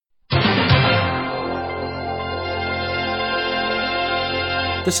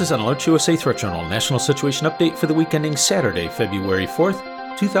This is an Alerts USA Threat Journal National Situation Update for the week ending Saturday, February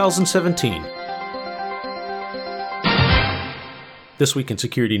 4th, 2017. This week in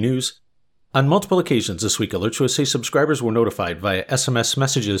security news. On multiple occasions this week, Alerts USA subscribers were notified via SMS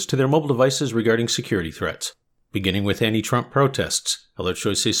messages to their mobile devices regarding security threats. Beginning with anti-Trump protests, Alerts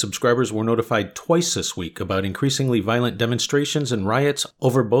USA subscribers were notified twice this week about increasingly violent demonstrations and riots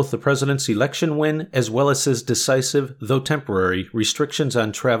over both the president's election win as well as his decisive, though temporary, restrictions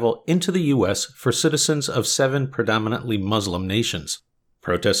on travel into the U.S. for citizens of 7 predominantly Muslim nations.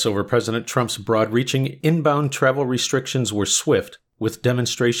 Protests over President Trump's broad-reaching inbound travel restrictions were swift, with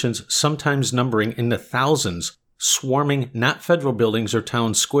demonstrations sometimes numbering in the thousands, swarming not federal buildings or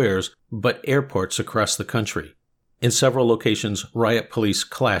town squares, but airports across the country. In several locations, riot police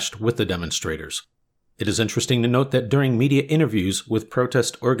clashed with the demonstrators. It is interesting to note that during media interviews with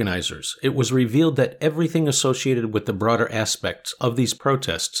protest organizers, it was revealed that everything associated with the broader aspects of these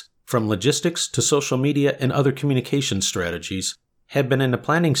protests, from logistics to social media and other communication strategies, had been in the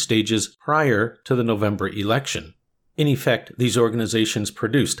planning stages prior to the November election. In effect, these organizations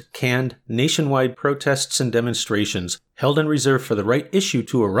produced canned, nationwide protests and demonstrations held in reserve for the right issue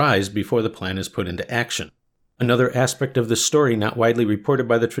to arise before the plan is put into action. Another aspect of this story not widely reported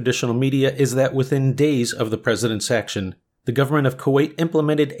by the traditional media is that within days of the president's action, the government of Kuwait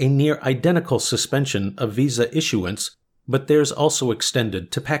implemented a near-identical suspension of visa issuance, but theirs also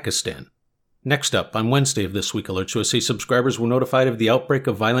extended to Pakistan. Next up, on Wednesday of this week, Alerts USA subscribers were notified of the outbreak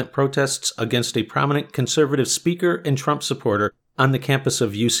of violent protests against a prominent conservative speaker and Trump supporter on the campus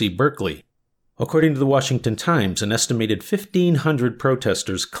of UC Berkeley. According to the Washington Times, an estimated 1,500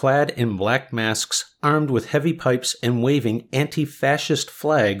 protesters clad in black masks, armed with heavy pipes and waving anti-fascist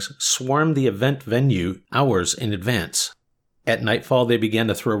flags swarmed the event venue hours in advance. At nightfall, they began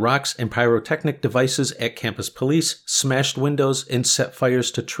to throw rocks and pyrotechnic devices at campus police, smashed windows, and set fires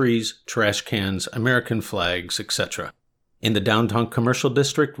to trees, trash cans, American flags, etc. In the downtown commercial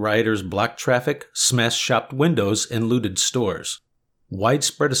district, rioters blocked traffic, smashed shop windows, and looted stores.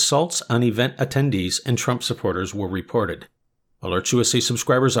 Widespread assaults on event attendees and Trump supporters were reported. Alerts USA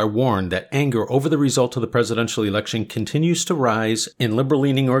subscribers are warned that anger over the result of the presidential election continues to rise, and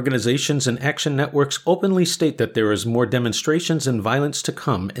liberal-leaning organizations and action networks openly state that there is more demonstrations and violence to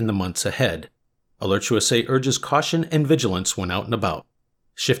come in the months ahead. Alerts USA urges caution and vigilance when out and about.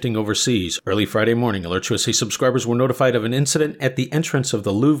 Shifting overseas, early Friday morning, Alerts USA subscribers were notified of an incident at the entrance of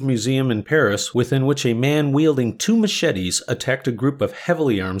the Louvre Museum in Paris within which a man wielding 2 machetes attacked a group of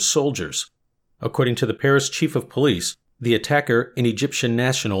heavily armed soldiers. According to the Paris chief of police, the attacker, an Egyptian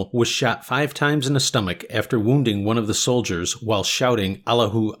national, was shot 5 times in the stomach after wounding one of the soldiers while shouting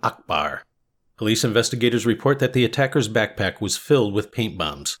Allahu Akbar. Police investigators report that the attacker's backpack was filled with paint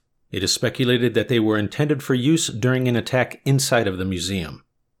bombs. It is speculated that they were intended for use during an attack inside of the museum.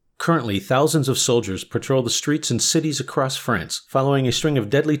 Currently, thousands of soldiers patrol the streets and cities across France, following a string of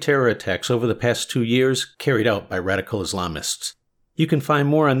deadly terror attacks over the past 2 years carried out by radical Islamists. You can find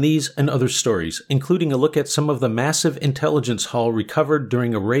more on these and other stories, including a look at some of the massive intelligence haul recovered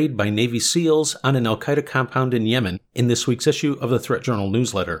during a raid by Navy SEALs on an al-Qaeda compound in Yemen in this week's issue of the Threat Journal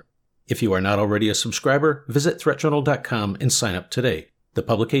newsletter. If you are not already a subscriber, visit threatjournal.com and sign up today. The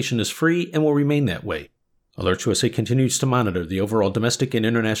publication is free and will remain that way. Alerts USA continues to monitor the overall domestic and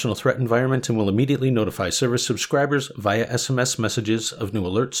international threat environment and will immediately notify service subscribers via SMS messages of new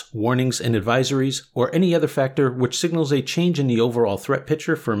alerts, warnings, and advisories, or any other factor which signals a change in the overall threat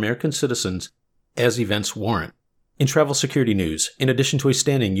picture for American citizens as events warrant. In travel security news, in addition to a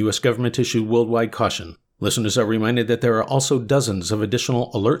standing U.S. government-issued worldwide caution, listeners are reminded that there are also dozens of additional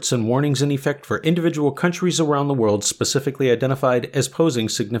alerts and warnings in effect for individual countries around the world specifically identified as posing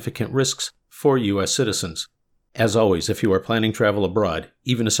significant risks for U.S. citizens. As always, if you are planning travel abroad,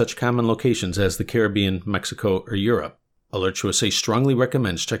 even to such common locations as the Caribbean, Mexico, or Europe, Alerts USA strongly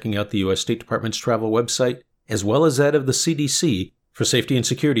recommends checking out the U.S. State Department's travel website, as well as that of the CDC, for safety and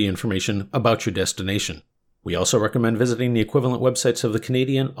security information about your destination. We also recommend visiting the equivalent websites of the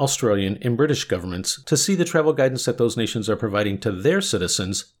Canadian, Australian, and British governments to see the travel guidance that those nations are providing to their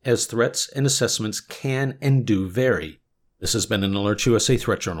citizens, as threats and assessments can and do vary. This has been an Alerts USA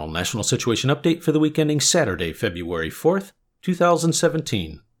Threat Journal National Situation Update for the week ending Saturday, February 4th,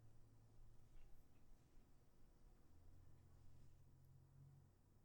 2017.